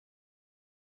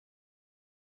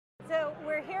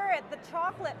we're here at the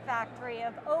chocolate factory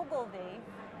of Ogilvy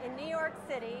in New York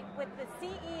City with the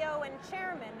CEO and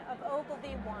chairman of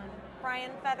OgilvyOne,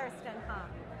 Brian Fetherstonhaugh.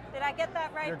 Did I get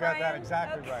that right, You Brian? got that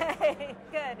exactly right. Okay,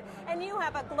 good. And you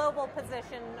have a global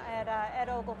position at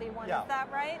OgilvyOne, Yeah. is that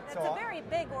right? It's So, a very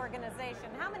big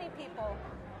organization. How many people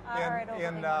are at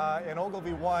OgilvyOne? In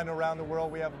OgilvyOne around the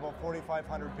world, we have about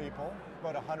 4,500 people,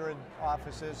 about 100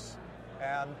 offices,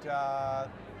 and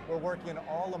we're working in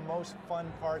all the most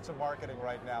fun parts of marketing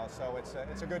right now, so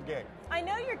it's a good gig. I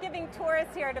know you're giving tours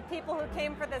here to people who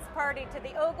came for this party to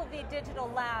the Ogilvy Digital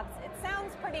Labs. It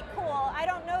sounds pretty cool. I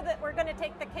don't know that we're going to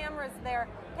take the cameras there.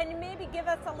 Can you maybe give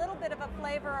us a little bit of a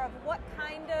flavor of what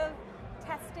kind of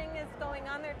testing is going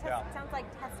on there? Yeah. It sounds like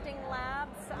testing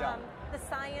labs, Yeah. the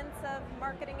science of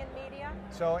marketing and media.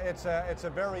 So it's a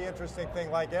very interesting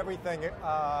thing. Like everything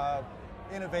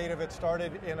innovative, it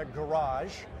started in a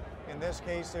garage. In this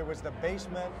case, it was the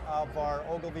basement of our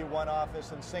OgilvyOne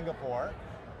office in Singapore.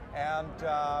 And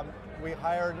we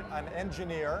hired an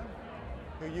engineer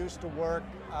who used to work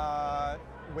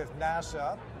with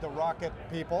NASA, the rocket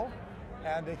people.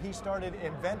 And he started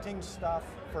inventing stuff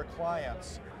for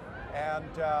clients. And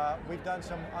we've done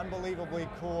some unbelievably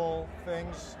cool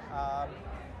things.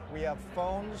 We have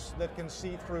phones that can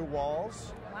see through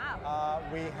walls. Wow.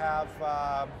 We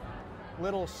have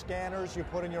little scanners you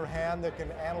put in your hand that can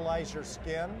analyze your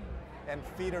skin and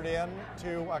feed it in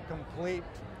to a complete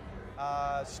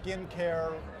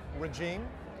skincare regime.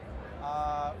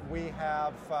 We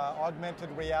have augmented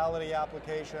reality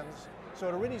applications. So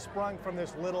it really sprung from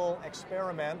this little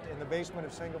experiment in the basement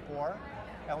of Singapore.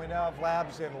 And we now have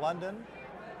labs in London,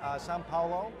 Sao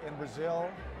Paulo, in Brazil,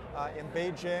 in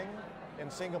Beijing, in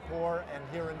Singapore, and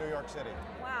here in New York City.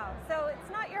 Wow. So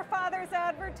it's not your father's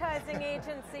advertising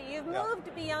agency. You've Yeah.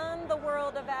 moved beyond the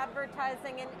world of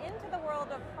advertising and into the world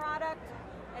of product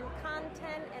and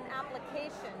content and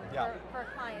application Yeah. for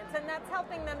clients. And that's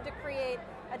helping them to create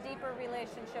a deeper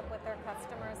relationship with their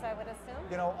customers, I would assume.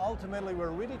 You know, ultimately, we're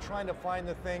really trying to find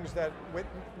the things that,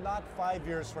 not 5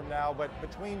 years from now, but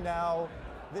between now,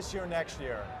 this year, next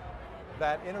year,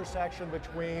 that intersection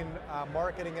between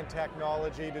marketing and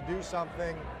technology to do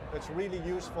something that's really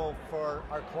useful for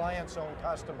our clients' own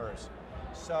customers.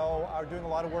 So we're doing a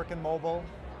lot of work in mobile.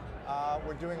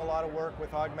 We're doing a lot of work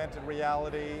with augmented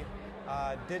reality,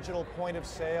 digital point of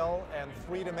sale and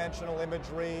three-dimensional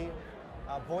imagery,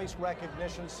 voice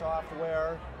recognition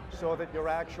software, so that your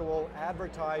actual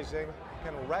advertising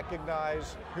can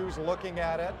recognize who's looking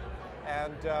at it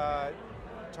and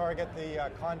target the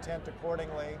content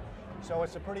accordingly. So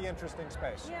it's a pretty interesting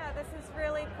space. Yeah, this is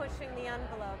really pushing the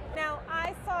envelope. Now,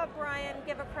 I saw Brian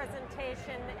give a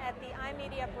presentation at the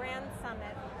iMedia Brand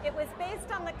Summit. It was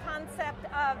based on the concept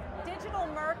of digital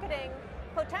marketing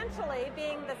potentially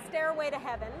being the stairway to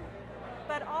heaven,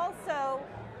 but also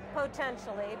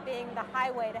potentially being the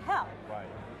highway to hell. Right.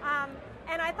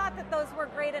 And I thought that those were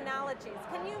great analogies.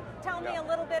 Can you tell me a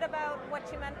little bit about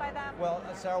what you meant by that? Well,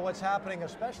 Sarah, what's happening,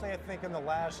 especially I think in the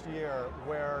last year,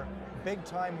 where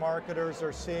big-time marketers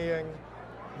are seeing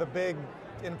the big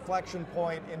inflection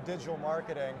point in digital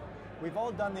marketing, we've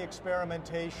all done the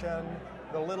experimentation,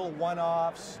 the little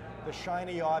one-offs, the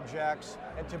shiny objects,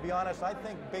 and to be honest, I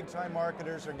think big-time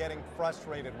marketers are getting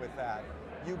frustrated with that.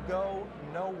 You go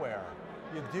nowhere.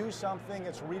 You do something,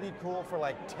 it's really cool for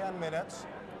like 10 minutes,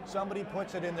 somebody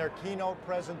puts it in their keynote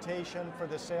presentation for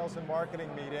the sales and marketing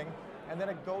meeting, and then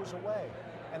it goes away.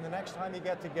 And the next time you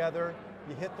get together,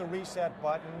 you hit the reset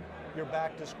button, you're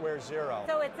back to square zero.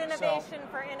 So it's innovation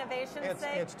for innovation's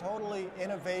sake? It's totally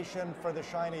innovation for the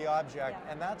shiny object,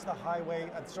 and that's the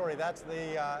highway, that's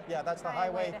the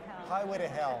highway to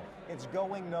hell. It's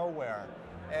going nowhere.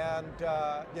 And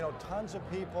tons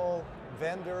of people,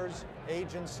 vendors,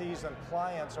 agencies, and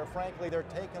clients are frankly, they're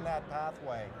taking that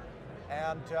pathway.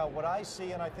 And what I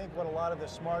see, and I think what a lot of the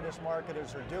smartest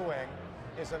marketers are doing,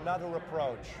 is another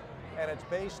approach. And it's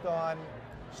based on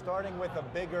starting with a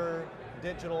bigger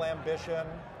digital ambition,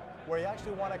 where you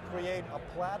actually want to create a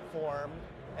platform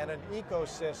and an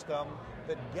ecosystem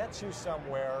that gets you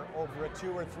somewhere over a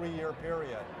 2 or 3 year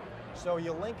period. So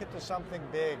you link it to something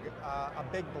big, a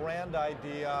big brand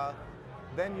idea,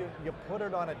 then you put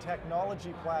it on a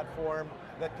technology platform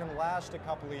that can last a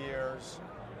couple of years,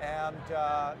 and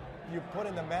you put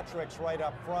in the metrics right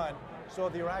up front so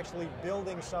that you're actually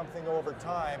building something over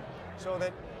time, so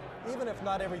that even if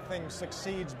not everything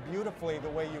succeeds beautifully the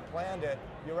way you planned it,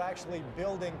 you're actually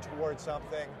building towards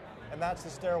something, and that's the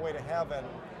stairway to heaven.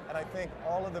 And I think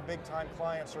all of the big time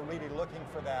clients are really looking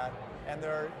for that, and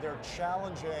they're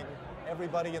challenging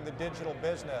everybody in the digital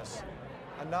business.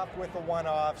 Enough with the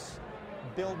one-offs,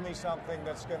 build me something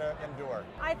that's going to endure.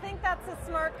 I think that's a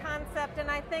smart concept, and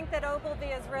I think that Ogilvy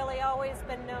has really always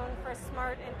been known for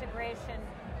smart integration.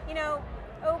 You know,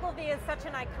 Ogilvy is such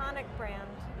an iconic brand,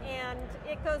 and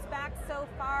it goes back so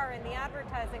far in the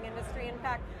advertising industry. In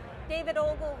fact, David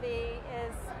Ogilvy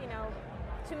is, you know,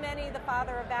 to many the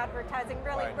father of advertising,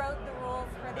 really wrote the rules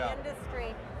for the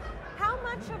industry. How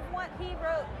much of what he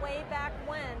wrote way back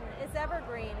when is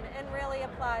evergreen and really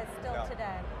applies still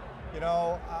today? You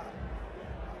know,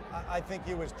 I think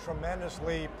he was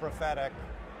tremendously prophetic,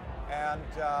 and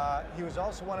he was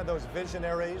also one of those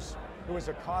visionaries who was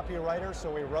a copywriter,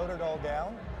 so he wrote it all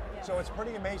down. Yes. So it's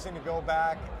pretty amazing to go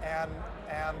back and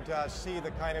see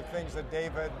the kind of things that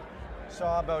David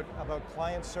saw about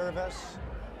client service,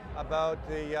 about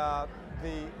the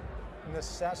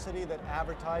necessity that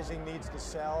advertising needs to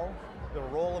sell, the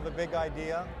role of a big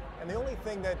idea. And the only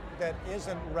thing that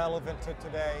isn't relevant to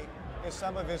today is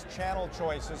some of his channel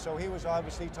choices. So he was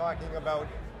obviously talking about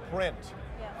print.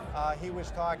 Yes. He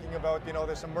was talking about, you know,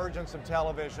 this emergence of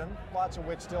television, lots of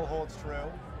which still holds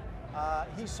true.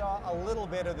 He saw a little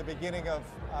bit of the beginning of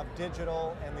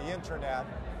digital and the internet.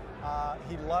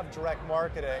 He loved direct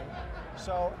marketing.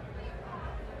 So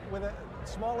with a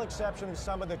small exception of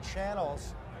some of the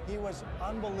channels, he was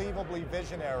unbelievably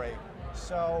visionary.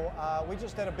 So we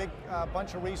just did a big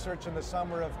bunch of research in the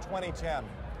summer of 2010,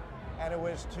 and it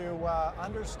was to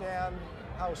understand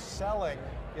how selling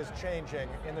is changing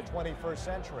in the 21st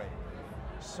century.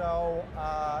 So,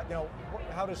 you know,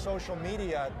 how does social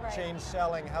media change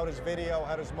selling? How does video?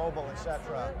 How does mobile,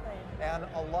 etc.? And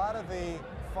a lot of the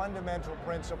fundamental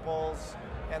principles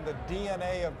and the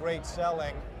DNA of great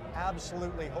selling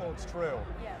absolutely holds true.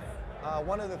 Yes.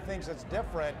 One of the things that's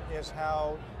different is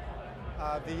how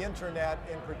the internet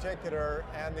in particular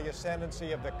and the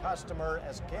ascendancy of the customer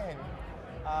as king.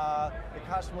 The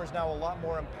customer is now a lot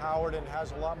more empowered and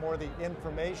has a lot more of the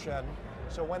information.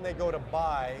 So when they go to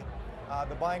buy,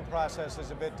 the buying process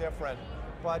is a bit different.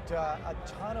 But a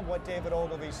ton of what David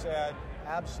Ogilvy said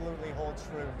absolutely holds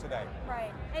true today.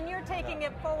 Right, and you're taking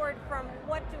it forward from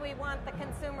what do we want the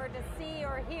consumer to see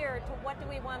or hear to what do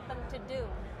we want them to do?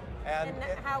 And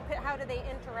how do they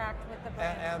interact with the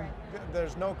brand? And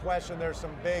there's no question there's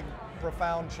some big,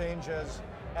 profound changes,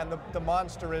 and the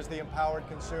monster is the empowered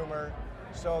consumer,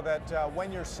 so that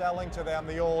when you're selling to them,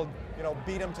 the old, you know,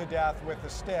 beat them to death with a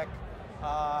stick,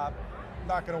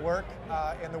 not going to work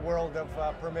in the world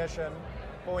of permission.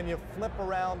 But when you flip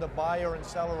around the buyer and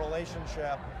seller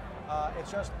relationship,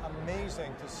 it's just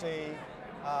amazing to see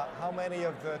how many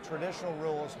of the traditional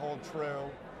rules hold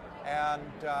true, and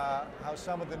how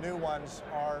some of the new ones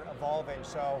are evolving.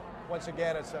 So once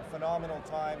again, it's a phenomenal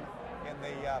time in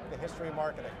the history of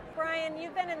marketing. Brian,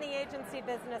 you've been in the agency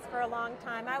business for a long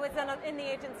time. I was in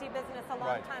the agency business a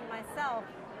long time myself.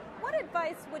 What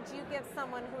advice would you give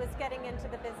someone who is getting into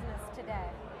the business today?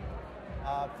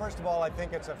 First of all, I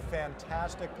think it's a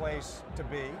fantastic place to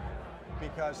be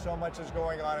because so much is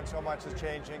going on and so much is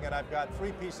changing, and I've got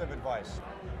 3 pieces of advice.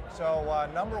 So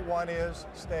number 1 is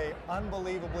stay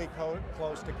unbelievably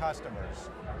close to customers.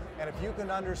 And if you can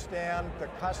understand the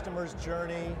customer's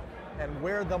journey and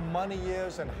where the money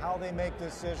is and how they make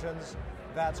decisions,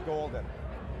 that's golden.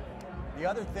 The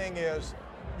other thing is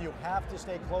you have to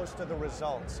stay close to the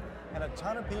results. And a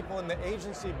ton of people in the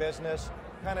agency business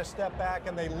kind of step back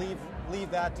and they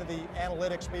leave that to the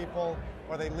analytics people,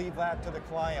 or they leave that to the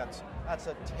clients. That's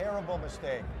a terrible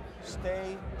mistake.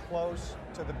 Stay close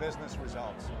to the business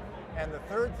results. And the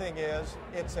third thing is,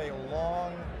 it's a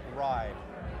long ride.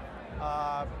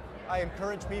 I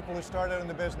encourage people who start out in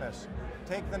the business,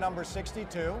 take the number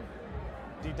 62,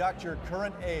 deduct your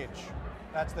current age.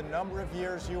 That's the number of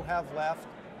years you have left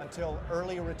until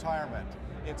early retirement.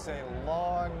 It's a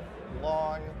long,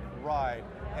 long ride.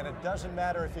 And it doesn't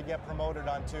matter if you get promoted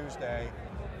on Tuesday.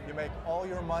 You make all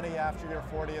your money after your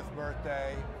 40th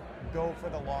birthday. Go for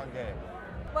the long game.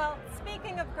 Well,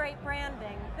 speaking of great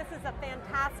branding, this is a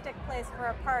fantastic place for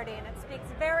a party, and it speaks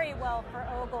very well for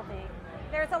Ogilvy.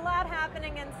 There's a lot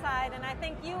happening inside, and I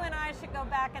think you and I should go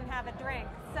back and have a drink.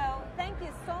 So thank you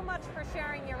so much for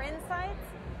sharing your insights,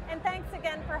 and thanks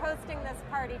again for hosting this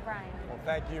party, Brian. Well,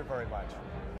 thank you very much.